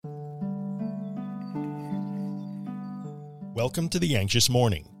Welcome to The Anxious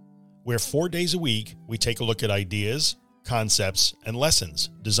Morning, where 4 days a week we take a look at ideas, concepts, and lessons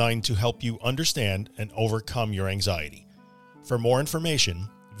designed to help you understand and overcome your anxiety. For more information,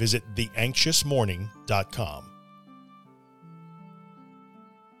 visit theanxiousmorning.com.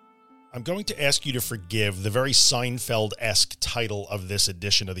 I'm going to ask you to forgive the very Seinfeld-esque title of this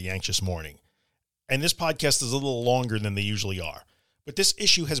edition of The Anxious Morning. And this podcast is a little longer than they usually are, but this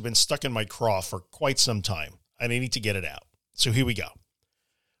issue has been stuck in my craw for quite some time, and I need to get it out. So here we go.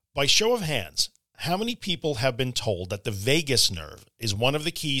 By show of hands, how many people have been told that the vagus nerve is one of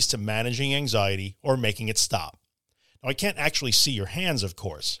the keys to managing anxiety or making it stop? Now, I can't actually see your hands, of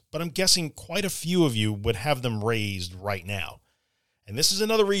course, but I'm guessing quite a few of you would have them raised right now. And this is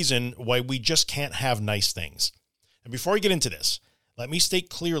another reason why we just can't have nice things. And before I get into this, let me state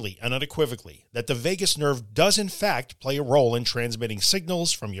clearly and unequivocally that the vagus nerve does in fact play a role in transmitting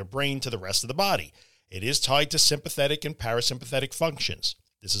signals from your brain to the rest of the body. It is tied to sympathetic and parasympathetic functions.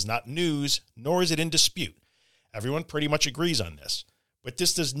 This is not news, nor is it in dispute. Everyone pretty much agrees on this. But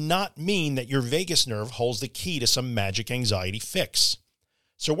this does not mean that your vagus nerve holds the key to some magic anxiety fix.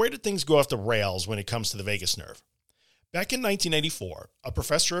 So where did things go off the rails when it comes to the vagus nerve? Back in 1984, a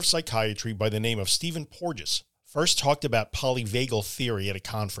professor of psychiatry by the name of Stephen Porges first talked about polyvagal theory at a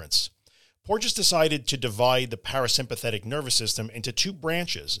conference. Porges decided to divide the parasympathetic nervous system into two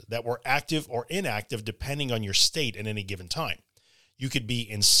branches that were active or inactive depending on your state at any given time. You could be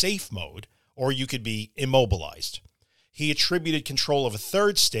in safe mode or you could be immobilized. He attributed control of a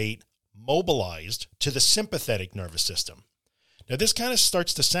third state, mobilized, to the sympathetic nervous system. Now this kind of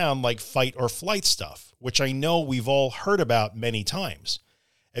starts to sound like fight or flight stuff, which I know we've all heard about many times.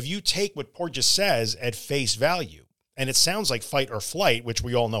 If you take what Porges says at face value, and it sounds like fight or flight, which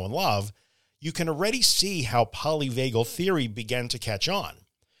we all know and love, you can already see how polyvagal theory began to catch on.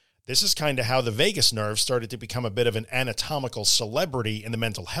 This is kind of how the vagus nerve started to become a bit of an anatomical celebrity in the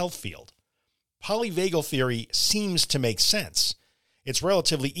mental health field. Polyvagal theory seems to make sense. It's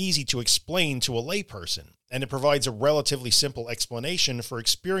relatively easy to explain to a layperson, and it provides a relatively simple explanation for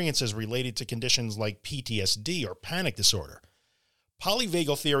experiences related to conditions like PTSD or panic disorder.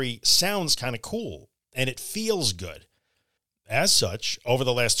 Polyvagal theory sounds kind of cool, and it feels good. As such, over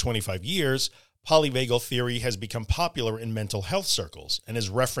the last 25 years, polyvagal theory has become popular in mental health circles and is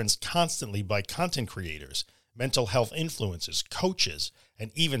referenced constantly by content creators, mental health influencers, coaches,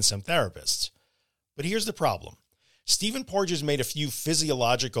 and even some therapists. But here's the problem. Stephen Porges made a few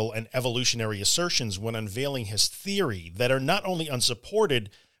physiological and evolutionary assertions when unveiling his theory that are not only unsupported,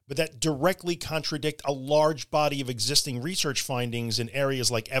 but that directly contradict a large body of existing research findings in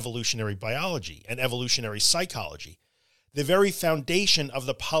areas like evolutionary biology and evolutionary psychology. The very foundation of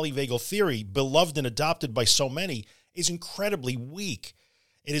the polyvagal theory, beloved and adopted by so many, is incredibly weak.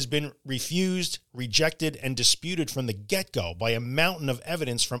 It has been refused, rejected, and disputed from the get-go by a mountain of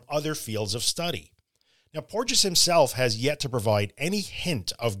evidence from other fields of study. Now, Porges himself has yet to provide any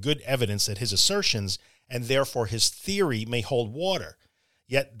hint of good evidence that his assertions, and therefore his theory, may hold water.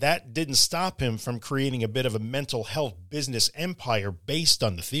 Yet that didn't stop him from creating a bit of a mental health business empire based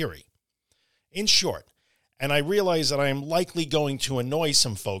on the theory. In short, and I realize that I am likely going to annoy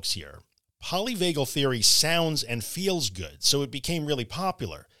some folks here, polyvagal theory sounds and feels good, so it became really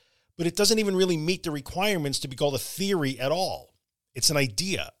popular, but it doesn't even really meet the requirements to be called a theory at all. It's an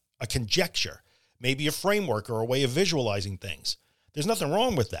idea, a conjecture, maybe a framework or a way of visualizing things. There's nothing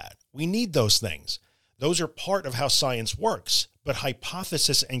wrong with that. We need those things. Those are part of how science works, but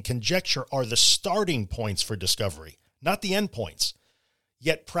hypothesis and conjecture are the starting points for discovery, not the endpoints.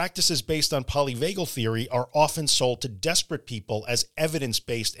 Yet practices based on polyvagal theory are often sold to desperate people as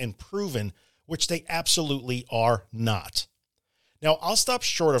evidence-based and proven, which they absolutely are not. Now, I'll stop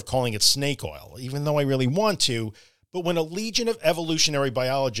short of calling it snake oil, even though I really want to, but when a legion of evolutionary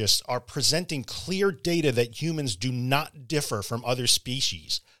biologists are presenting clear data that humans do not differ from other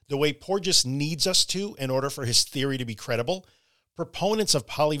species, the way Porges needs us to in order for his theory to be credible, proponents of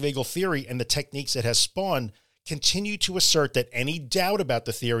polyvagal theory and the techniques it has spawned continue to assert that any doubt about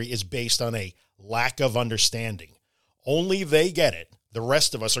the theory is based on a lack of understanding. Only they get it. The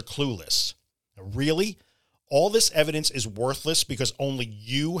rest of us are clueless. Really? All this evidence is worthless because only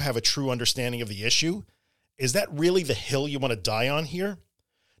you have a true understanding of the issue? Is that really the hill you want to die on here?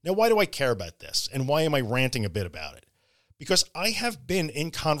 Now, why do I care about this? And why am I ranting a bit about it? Because I have been in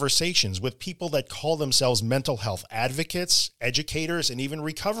conversations with people that call themselves mental health advocates, educators, and even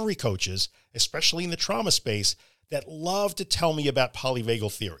recovery coaches, especially in the trauma space, that love to tell me about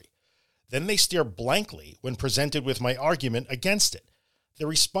polyvagal theory. Then they stare blankly when presented with my argument against it. The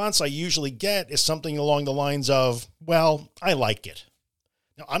response I usually get is something along the lines of, well, I like it.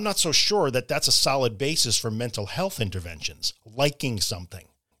 Now, I'm not so sure that that's a solid basis for mental health interventions, liking something.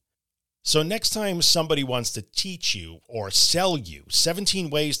 So next time somebody wants to teach you or sell you 17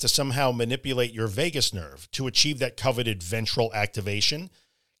 ways to somehow manipulate your vagus nerve to achieve that coveted ventral activation,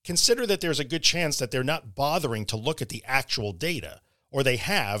 consider that there's a good chance that they're not bothering to look at the actual data, or they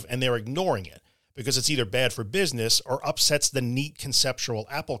have and they're ignoring it because it's either bad for business or upsets the neat conceptual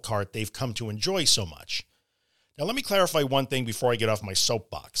apple cart they've come to enjoy so much. Now let me clarify one thing before I get off my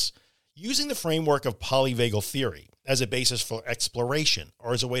soapbox. Using the framework of polyvagal theory as a basis for exploration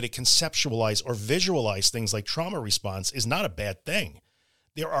or as a way to conceptualize or visualize things like trauma response is not a bad thing.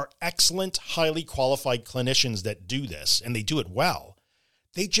 There are excellent, highly qualified clinicians that do this, and they do it well.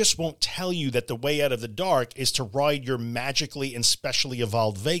 They just won't tell you that the way out of the dark is to ride your magically and specially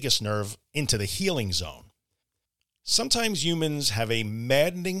evolved vagus nerve into the healing zone. Sometimes humans have a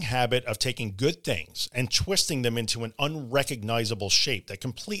maddening habit of taking good things and twisting them into an unrecognizable shape that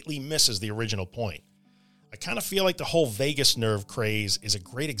completely misses the original point. I kind of feel like the whole vagus nerve craze is a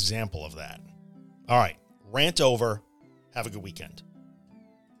great example of that. All right, rant over. Have a good weekend.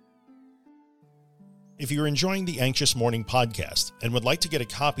 If you're enjoying the Anxious Morning podcast and would like to get a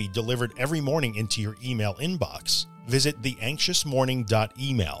copy delivered every morning into your email inbox, visit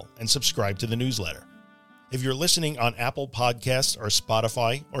theanxiousmorning.email and subscribe to the newsletter. If you're listening on Apple Podcasts or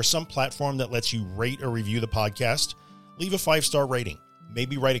Spotify or some platform that lets you rate or review the podcast, leave a 5-star rating.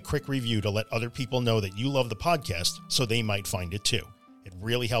 Maybe write a quick review to let other people know that you love the podcast so they might find it too. It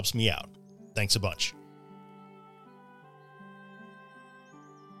really helps me out. Thanks a bunch.